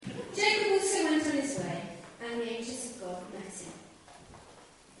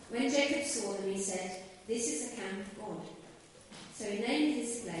When Jacob saw them, he said, "This is the camp of God." So he named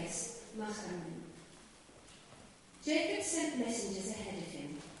this place Mahanaim. Jacob sent messengers ahead of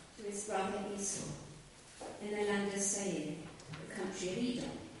him to his brother Esau in the land of Seir, the country of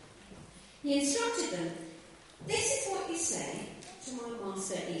Edom. He instructed them, "This is what you say to my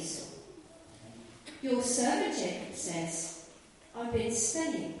master Esau. Your servant Jacob says, I've been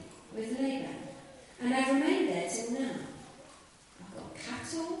staying with Laban, and I've remained there till now. I've got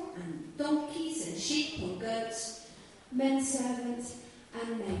cattle and donkeys and sheep and goats, men servants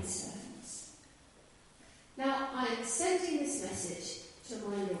and maid servants. Now I am sending this message to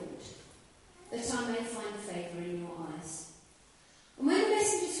my Lord, that I may find favour in your eyes." And when the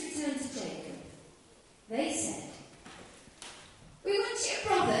messengers returned to Jacob, they said, "We went to your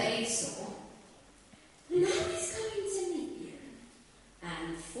brother Esau, and now he's coming to meet you,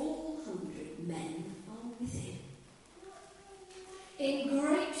 and 400 men are with him." In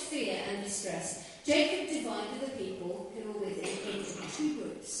great fear and distress, Jacob divided the people who were with him into 2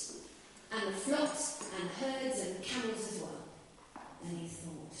 groups, and the flocks and herds and camels as well. Then he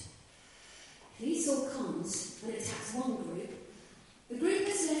thought, if Esau comes and attacks one group, the group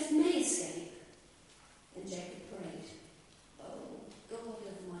that's left may escape. Then Jacob prayed, "Oh, God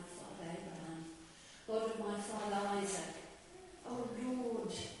of my father Abraham, God of my father Isaac, oh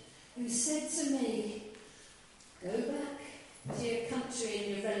Lord, who said to me, 'Go back to your country and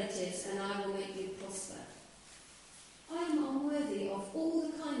your relatives, and I will make you prosper.' I am unworthy of all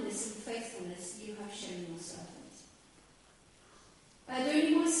the kindness and faithfulness you have shown your servant. I had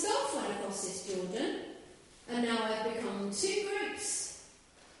only my staff run across this Jordan, and now I have become 2 groups.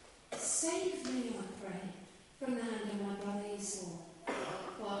 Save me, I pray, from the hand of my brother Esau,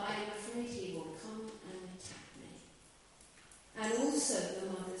 for I am afraid he will come and attack me, and also the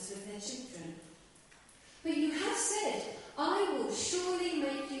mothers with their children. But you have said, I will surely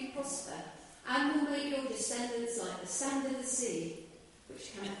make you prosper, and will make your descendants like the sand of the sea,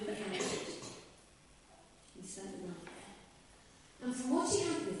 which cannot be counted." He spent the night there, and from what he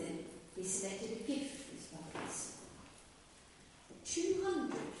had with him, he selected a gift for his brothers: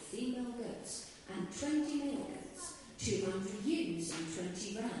 200 female goats and 20 male goats, 200 ewes and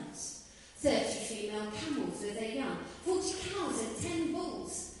 20 rams, 30 female camels with their young, 40 cows and 10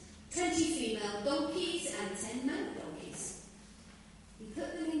 bulls, 20 female donkeys and 10 male donkeys. He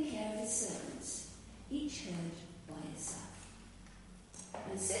put them in care of his servants, each herd by itself,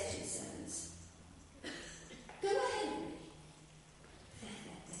 and said to his servants, "Go ahead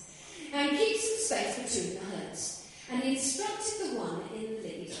and keep some space between the herds." And he instructed the one in the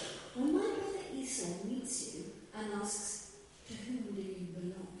lead, "When my brother Esau meets you and asks, 'To whom do you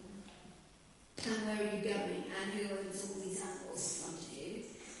belong? And where are you going? And who owns all these animals in front of you?'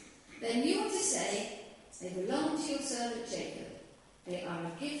 then you are to say, 'They belong to your servant Jacob. They are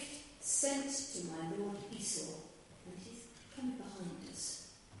a gift sent to my lord Esau, and he's coming behind us.'"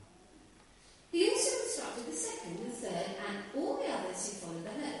 He also instructed the second, the third, and all the others who followed the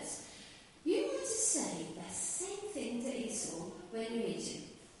herds, "You are to say the same thing to Esau when you meet him.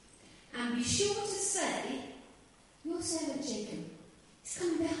 And be sure to say, 'Your servant Jacob is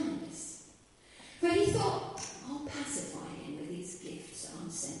coming behind us.'" But he thought, "I'll pacify him with these gifts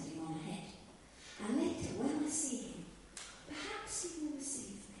I'm sending on ahead. And later, when I see him, perhaps he will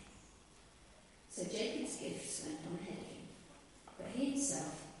receive me." So Jacob's gifts went on ahead of him, but he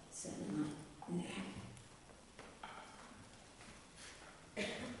himself spent the night in the camp.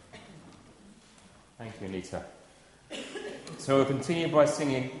 Thank you, Anita. So we'll continue by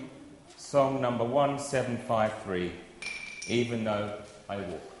singing song number 1753, "Even Though I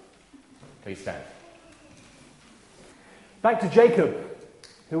Walk." Please stand. Back to Jacob,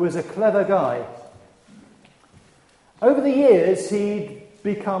 who was a clever guy. Over the years, he'd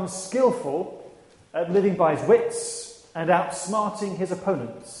become skillful at living by his wits and outsmarting his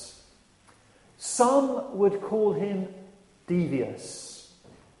opponents. Some would call him devious.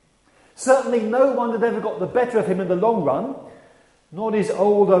 Certainly no one had ever got the better of him in the long run, not his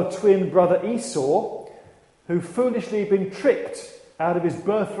older twin brother Esau, who foolishly had been tricked out of his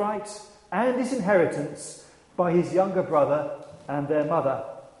birthright and his inheritance by his younger brother and their mother.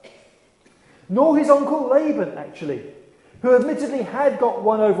 Nor his uncle Laban, actually, who admittedly had got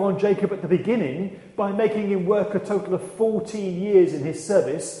one over on Jacob at the beginning by making him work a total of 14 years in his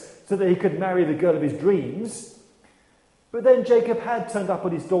service so that he could marry the girl of his dreams. But then Jacob had turned up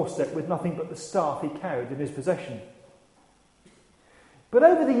on his doorstep with nothing but the staff he carried in his possession. But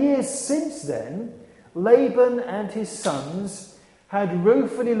over the years since then, Laban and his sons had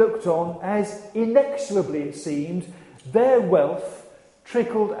ruefully looked on as inexorably, it seemed, their wealth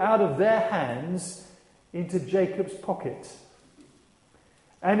trickled out of their hands into Jacob's pocket.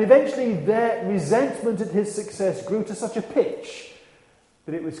 And eventually their resentment at his success grew to such a pitch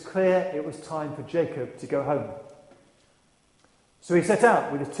that it was clear it was time for Jacob to go home. So he set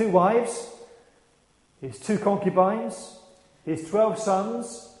out with his 2 wives, his 2 concubines, his 12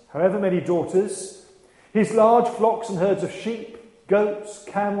 sons, however many daughters, his large flocks and herds of sheep, goats,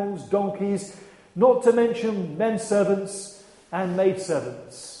 camels, donkeys, not to mention men servants and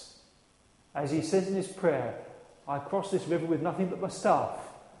maidservants. As he says in his prayer, I crossed this river with nothing but my staff.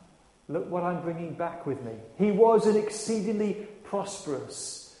 Look what I'm bringing back with me. He was an exceedingly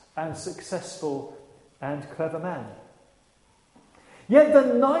prosperous and successful and clever man. Yet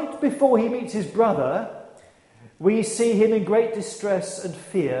the night before he meets his brother, we see him in great distress and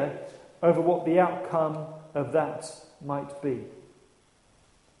fear over what the outcome of that might be.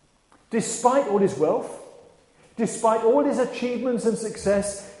 Despite all his wealth, despite all his achievements and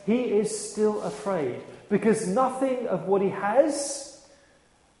success, he is still afraid, because nothing of what he has,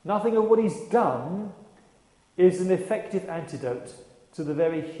 nothing of what he's done, is an effective antidote to the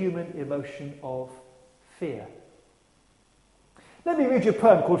very human emotion of fear. Let me read you a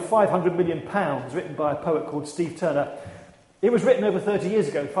poem called 500 Million Pounds, written by a poet called Steve Turner. It was written over 30 years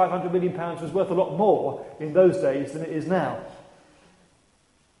ago. 500 million pounds was worth a lot more in those days than it is now.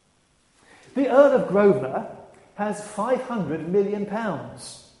 The Earl of Grosvenor has 500 million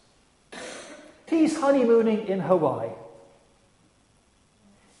pounds. He's honeymooning in Hawaii.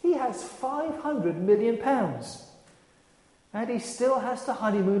 He has 500 million pounds. And he still has to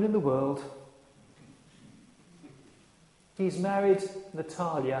honeymoon in the world. He's married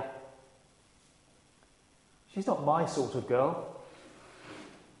Natalia. She's not my sort of girl.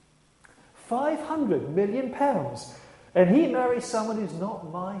 500 million pounds. And he marries someone who's not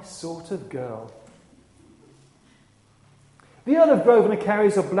my sort of girl. The Earl of Grosvenor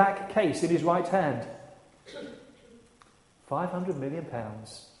carries a black case in his right hand. 500 million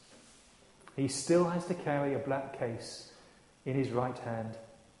pounds. He still has to carry a black case in his right hand.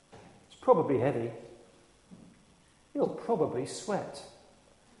 It's probably heavy. He'll probably sweat.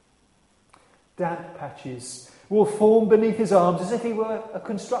 Damp patches will form beneath his arms as if he were a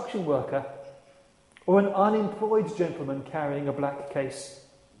construction worker or an unemployed gentleman carrying a black case.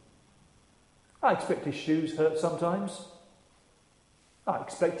 I expect his shoes hurt sometimes. I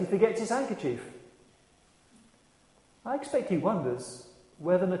expect he forgets his handkerchief. I expect he wonders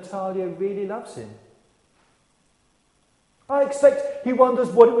whether Natalia really loves him. I expect he wonders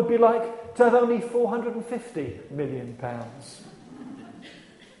what it would be like to have only 450 million pounds.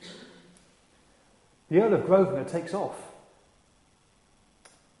 The Earl of Grosvenor takes off.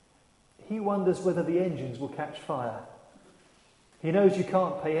 He wonders whether the engines will catch fire. He knows you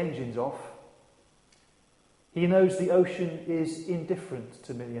can't pay engines off. He knows the ocean is indifferent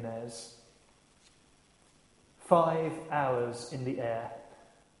to millionaires. 5 hours in the air,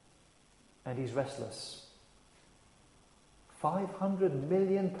 and he's restless. 500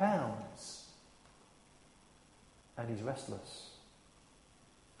 million pounds, and he's restless.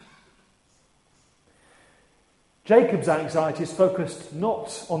 Jacob's anxiety is focused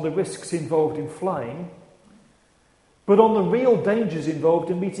not on the risks involved in flying, but on the real dangers involved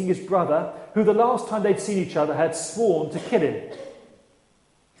in meeting his brother, who the last time they'd seen each other had sworn to kill him.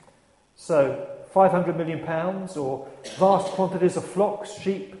 So, 500 million pounds, or vast quantities of flocks,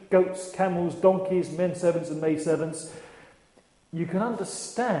 sheep, goats, camels, donkeys, men servants and maid servants. You can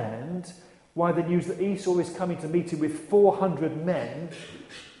understand why the news that Esau is coming to meet him with 400 men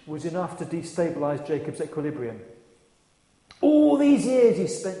was enough to destabilise Jacob's equilibrium. All these years he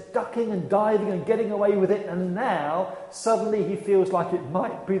spent ducking and diving and getting away with it, and now suddenly he feels like it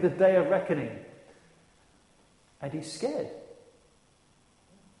might be the day of reckoning. And he's scared.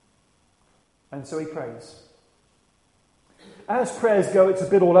 And so he prays. As prayers go, it's a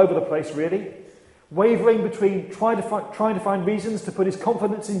bit all over the place, really. Wavering between trying to find reasons to put his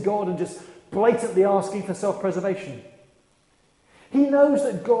confidence in God and just blatantly asking for self-preservation. He knows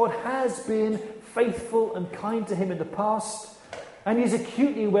that God has been faithful and kind to him in the past, and he's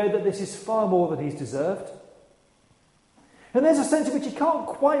acutely aware that this is far more than he's deserved. And there's a sense in which he can't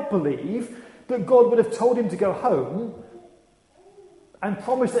quite believe that God would have told him to go home and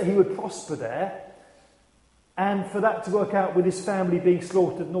promised that he would prosper there, and for that to work out with his family being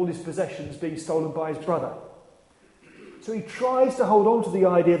slaughtered and all his possessions being stolen by his brother. So he tries to hold on to the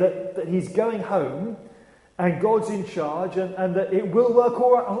idea that he's going home and God's in charge and that it will work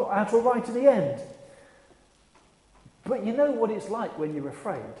out all right in the end. But you know what it's like when you're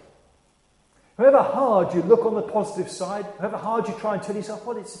afraid. However hard you look on the positive side, however hard you try and tell yourself,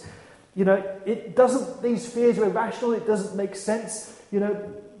 well, it's, it doesn't, these fears are irrational, it doesn't make sense,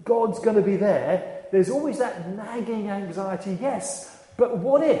 God's going to be there. There's always that nagging anxiety, yes, But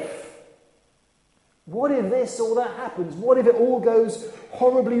what if? What if this or that happens? What if it all goes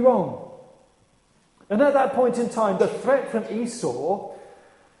horribly wrong? And at that point in time, the threat from Esau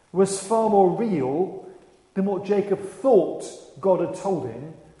was far more real than what Jacob thought God had told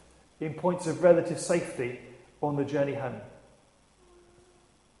him in points of relative safety on the journey home.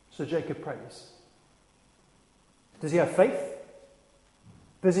 So Jacob prays. Does he have faith?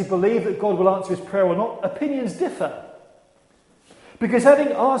 Does he believe that God will answer his prayer or not? Opinions differ. Because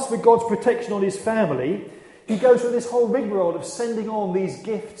having asked for God's protection on his family, he goes through this whole rigmarole of sending on these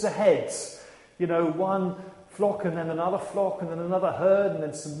gifts ahead. You know, one flock and then another flock and then another herd and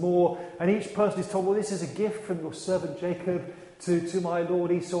then some more. And each person is told, well, this is a gift from your servant Jacob to my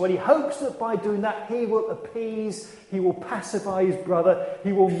Lord Esau. And he hopes that by doing that he will appease, he will pacify his brother,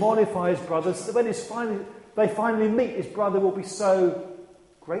 he will mollify his brother. So when they finally meet, his brother will be so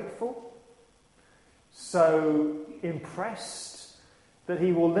grateful, so impressed, that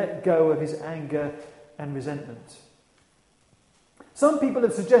he will let go of his anger and resentment. Some people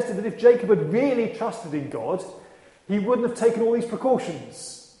have suggested that if Jacob had really trusted in God, he wouldn't have taken all these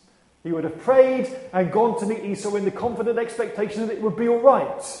precautions. He would have prayed and gone to meet Esau in the confident expectation that it would be all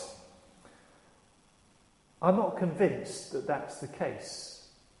right. I'm not convinced that that's the case.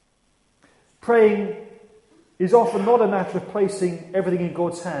 Praying is often not a matter of placing everything in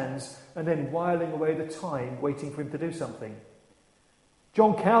God's hands and then whiling away the time waiting for him to do something.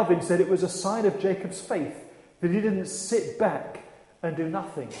 John Calvin said it was a sign of Jacob's faith that he didn't sit back and do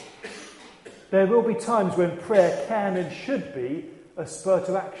nothing. There will be times when prayer can and should be a spur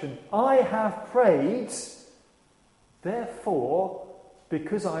to action. I have prayed, therefore,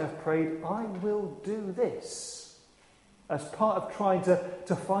 because I have prayed, I will do this, as part of trying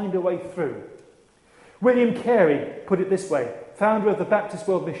to find a way through. William Carey put it this way, founder of the Baptist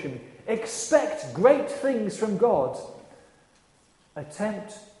World Mission: expect great things from God.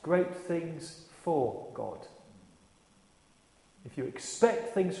 Attempt great things for God. If you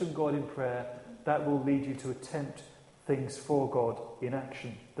expect things from God in prayer, that will lead you to attempt things for God in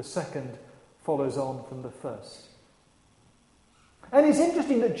action. The second follows on from the first. And it's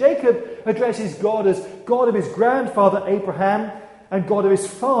interesting that Jacob addresses God as God of his grandfather Abraham and God of his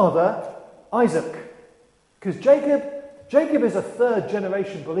father Isaac. Because Jacob is a third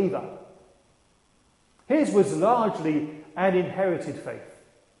generation believer. His was largely an inherited faith.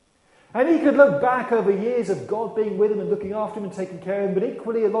 And he could look back over years of God being with him and looking after him and taking care of him, but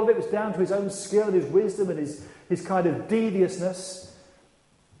equally a lot of it was down to his own skill and his wisdom and his kind of deviousness.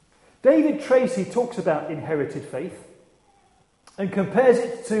 David Tracy talks about inherited faith and compares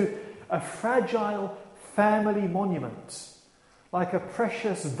it to a fragile family monument, like a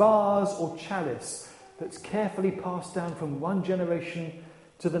precious vase or chalice that's carefully passed down from one generation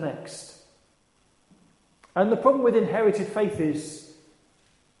to the next. And the problem with inherited faith is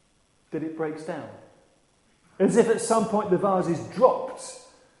that it breaks down. As if at some point the vase is dropped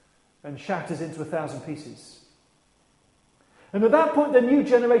and shatters into 1,000 pieces. And at that point the new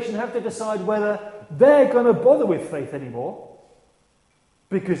generation have to decide whether they're going to bother with faith anymore,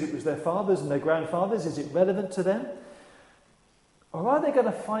 because it was their fathers and their grandfathers. Is it relevant to them? Or are they going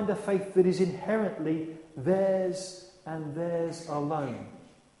to find a faith that is inherently theirs and theirs alone?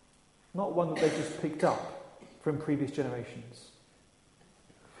 Not one that they just picked up from previous generations.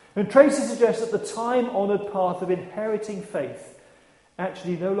 And Tracy suggests that the time-honoured path of inheriting faith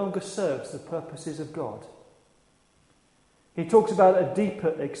actually no longer serves the purposes of God. He talks about a deeper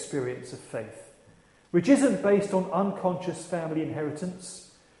experience of faith, which isn't based on unconscious family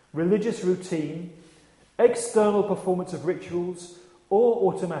inheritance, religious routine, external performance of rituals,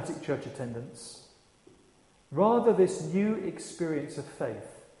 or automatic church attendance. Rather, this new experience of faith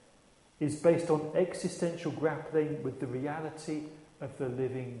is based on existential grappling with the reality of the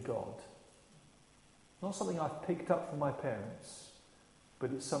living God. Not something I've picked up from my parents,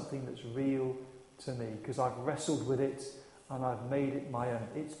 but it's something that's real to me because I've wrestled with it and I've made it my own.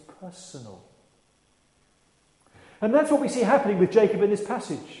 It's personal. And that's what we see happening with Jacob in this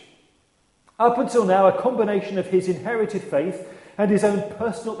passage. Up until now, a combination of his inherited faith and his own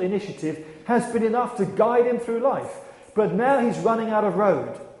personal initiative has been enough to guide him through life. But now he's running out of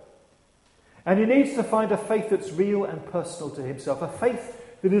road. And he needs to find a faith that's real and personal to himself, a faith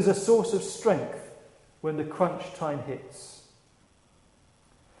that is a source of strength when the crunch time hits.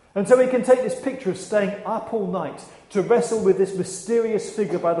 And so we can take this picture of staying up all night to wrestle with this mysterious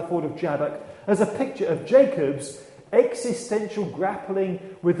figure by the ford of Jabbok as a picture of Jacob's existential grappling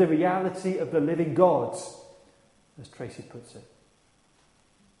with the reality of the living God, as Tracy puts it.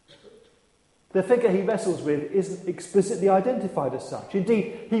 The figure he wrestles with isn't explicitly identified as such.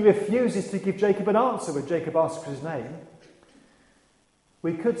 Indeed, he refuses to give Jacob an answer when Jacob asks his name.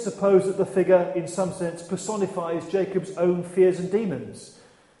 We could suppose that the figure, in some sense, personifies Jacob's own fears and demons.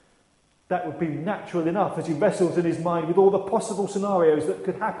 That would be natural enough as he wrestles in his mind with all the possible scenarios that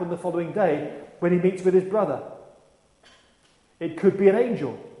could happen the following day when he meets with his brother. It could be an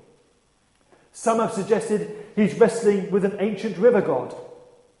angel. Some have suggested he's wrestling with an ancient river god.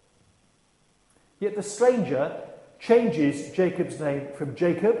 Yet the stranger changes Jacob's name from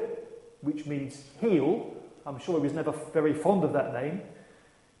Jacob, which means heel, I'm sure he was never very fond of that name,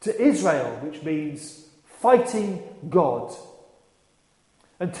 to Israel, which means fighting God,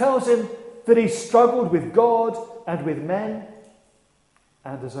 and tells him that he's struggled with God and with men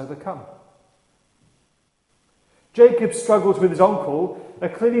and has overcome. Jacob's struggles with his uncle are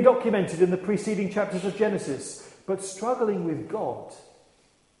clearly documented in the preceding chapters of Genesis, but struggling with God,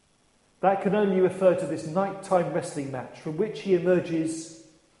 that can only refer to this nighttime wrestling match from which he emerges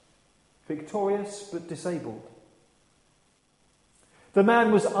victorious but disabled. The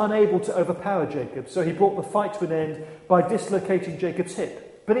man was unable to overpower Jacob, so he brought the fight to an end by dislocating Jacob's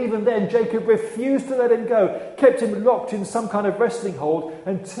hip. But even then, Jacob refused to let him go, kept him locked in some kind of wrestling hold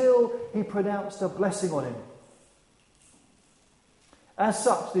until he pronounced a blessing on him. As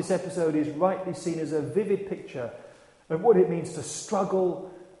such, this episode is rightly seen as a vivid picture of what it means to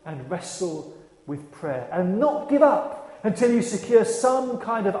struggle and wrestle with prayer and not give up until you secure some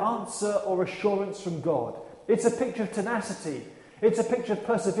kind of answer or assurance from God. It's a picture of tenacity. It's a picture of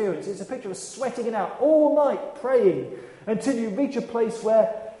perseverance. It's a picture of sweating it out all night, praying, until you reach a place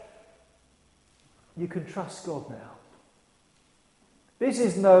where you can trust God now. This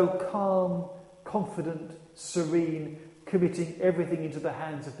is no calm, confident, serene, committing everything into the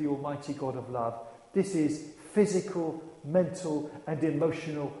hands of the Almighty God of love. This is physical, mental, and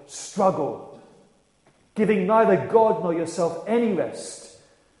emotional struggle, giving neither God nor yourself any rest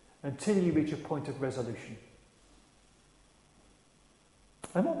until you reach a point of resolution.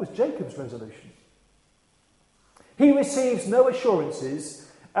 And what was Jacob's resolution? He receives no assurances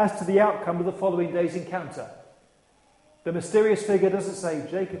as to the outcome of the following day's encounter. The mysterious figure doesn't say,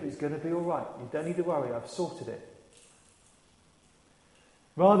 Jacob is going to be all right. You don't need to worry, I've sorted it.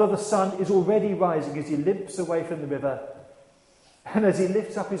 Rather, the sun is already rising as he limps away from the river. And as he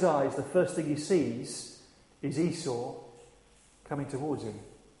lifts up his eyes, the first thing he sees is Esau coming towards him.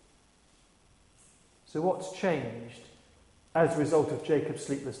 So what's changed as a result of Jacob's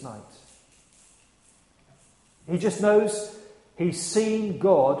sleepless night? He just knows he's seen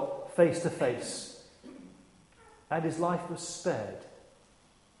God face to face, and his life was spared.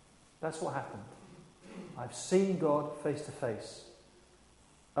 That's what happened. I've seen God face to face,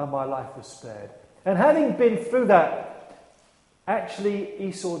 and my life was spared. And having been through that, actually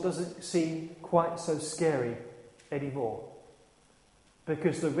Esau doesn't seem quite so scary anymore,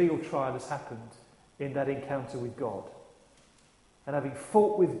 because the real trial has happened in that encounter with God. And having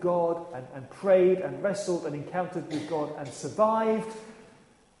fought with God and prayed and wrestled and encountered with God and survived,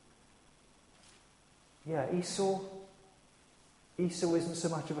 Esau isn't so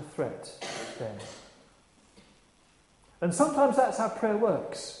much of a threat then. And sometimes that's how prayer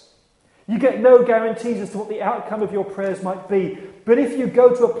works. You get no guarantees as to what the outcome of your prayers might be, but if you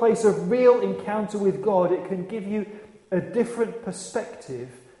go to a place of real encounter with God, it can give you a different perspective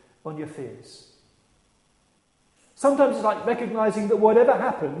on your fears. Sometimes it's like recognizing that whatever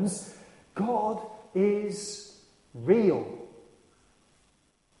happens, God is real.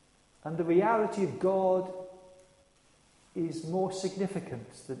 And the reality of God is more significant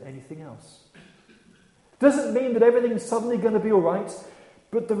than anything else. Doesn't mean that everything's suddenly going to be all right,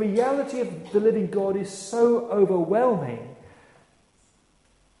 but the reality of the living God is so overwhelming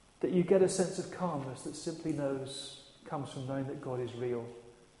that you get a sense of calmness that simply comes from knowing that God is real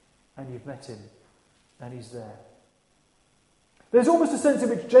and you've met him and he's there. There's almost a sense in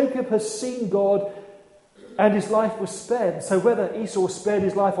which Jacob has seen God and his life was spared. So whether Esau spared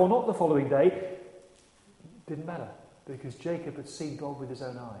his life or not the following day didn't matter, because Jacob had seen God with his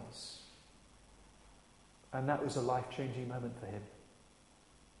own eyes. And that was a life-changing moment for him.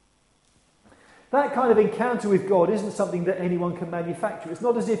 That kind of encounter with God isn't something that anyone can manufacture. It's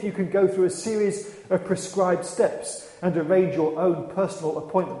not as if you can go through a series of prescribed steps and arrange your own personal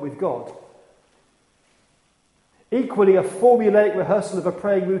appointment with God. Equally, a formulaic rehearsal of a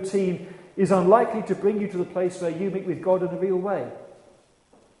praying routine is unlikely to bring you to the place where you meet with God in a real way.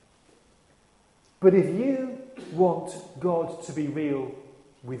 But if you want God to be real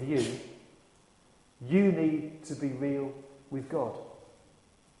with you, you need to be real with God.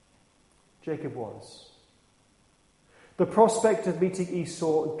 Jacob was. The prospect of meeting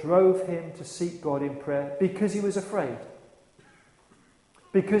Esau drove him to seek God in prayer because he was afraid.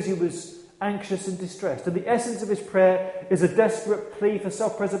 Because he was anxious and distressed. And the essence of his prayer is a desperate plea for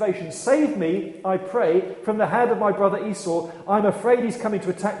self-preservation. Save me, I pray, from the hand of my brother Esau. I'm afraid he's coming to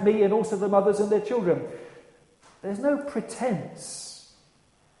attack me and also the mothers and their children. There's no pretense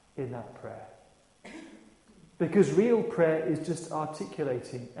in that prayer. Because real prayer is just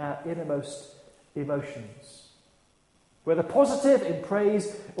articulating our innermost emotions. Whether positive in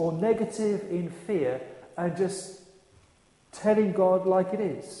praise or negative in fear, and just telling God like it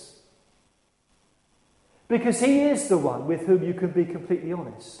is. Because he is the one with whom you can be completely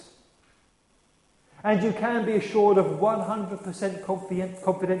honest. And you can be assured of 100%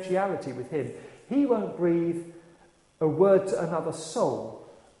 confidentiality with him. He won't breathe a word to another soul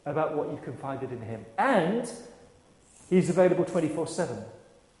about what you confided in him. And he's available 24/7.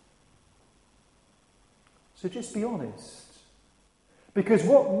 So just be honest. Because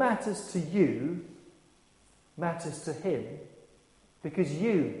what matters to you matters to him, because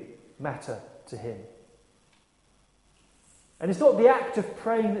you matter to him. And it's not the act of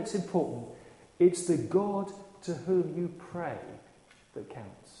praying that's important, it's the God to whom you pray that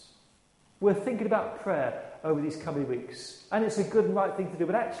counts. We're thinking about prayer over these coming weeks, and it's a good and right thing to do,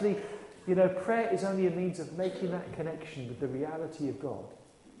 but actually, prayer is only a means of making that connection with the reality of God.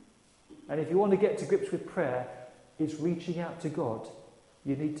 And if you want to get to grips with prayer, it's reaching out to God.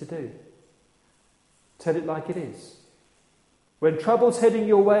 You need to do. Tell it like it is. When trouble's heading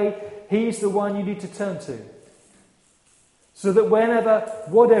your way, he's the one you need to turn to. So that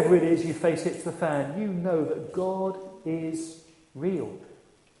whatever it is you face hits the fan, you know that God is real.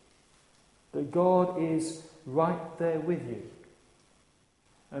 That God is right there with you.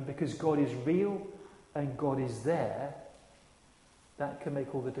 And because God is real and God is there, that can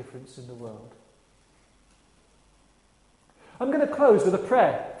make all the difference in the world. I'm going to close with a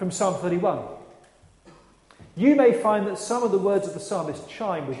prayer from Psalm 31. You may find that some of the words of the psalmist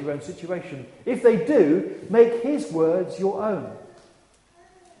chime with your own situation. If they do, make his words your own.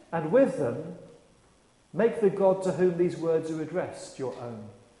 And with them, make the God to whom these words are addressed your own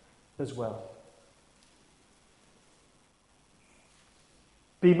as well.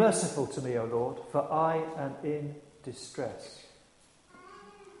 Be merciful to me, O Lord, for I am in distress.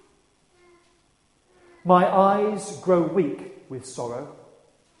 My eyes grow weak with sorrow,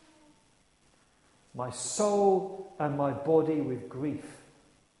 my soul and my body with grief.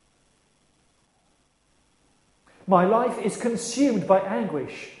 My life is consumed by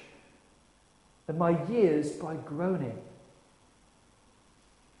anguish, and my years by groaning.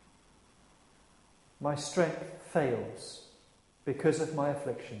 My strength fails because of my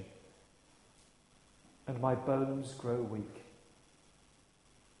affliction, and my bones grow weak.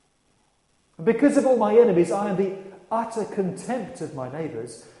 And because of all my enemies, I am the utter contempt of my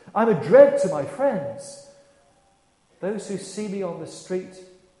neighbours. I'm a dread to my friends. Those who see me on the street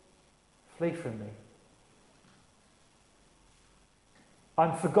flee from me.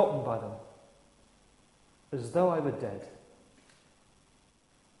 I'm forgotten by them, as though I were dead.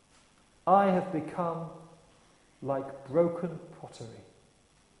 I have become like broken pottery.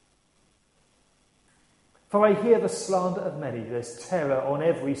 For I hear the slander of many. There's terror on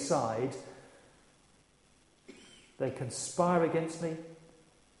every side. They conspire against me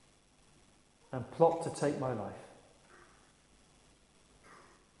and plot to take my life.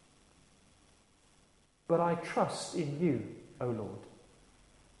 But I trust in you, O Lord.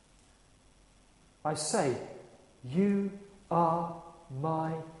 I say, you are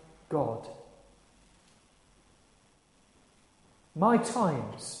my God. My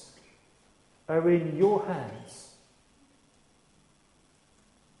times are in your hands.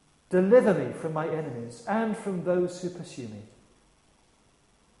 Deliver me from my enemies and from those who pursue me.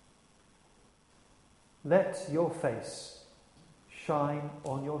 Let your face shine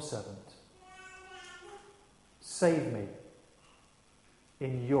on your servant. Save me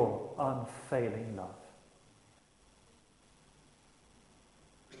in your unfailing love.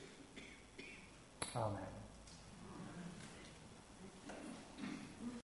 Amen.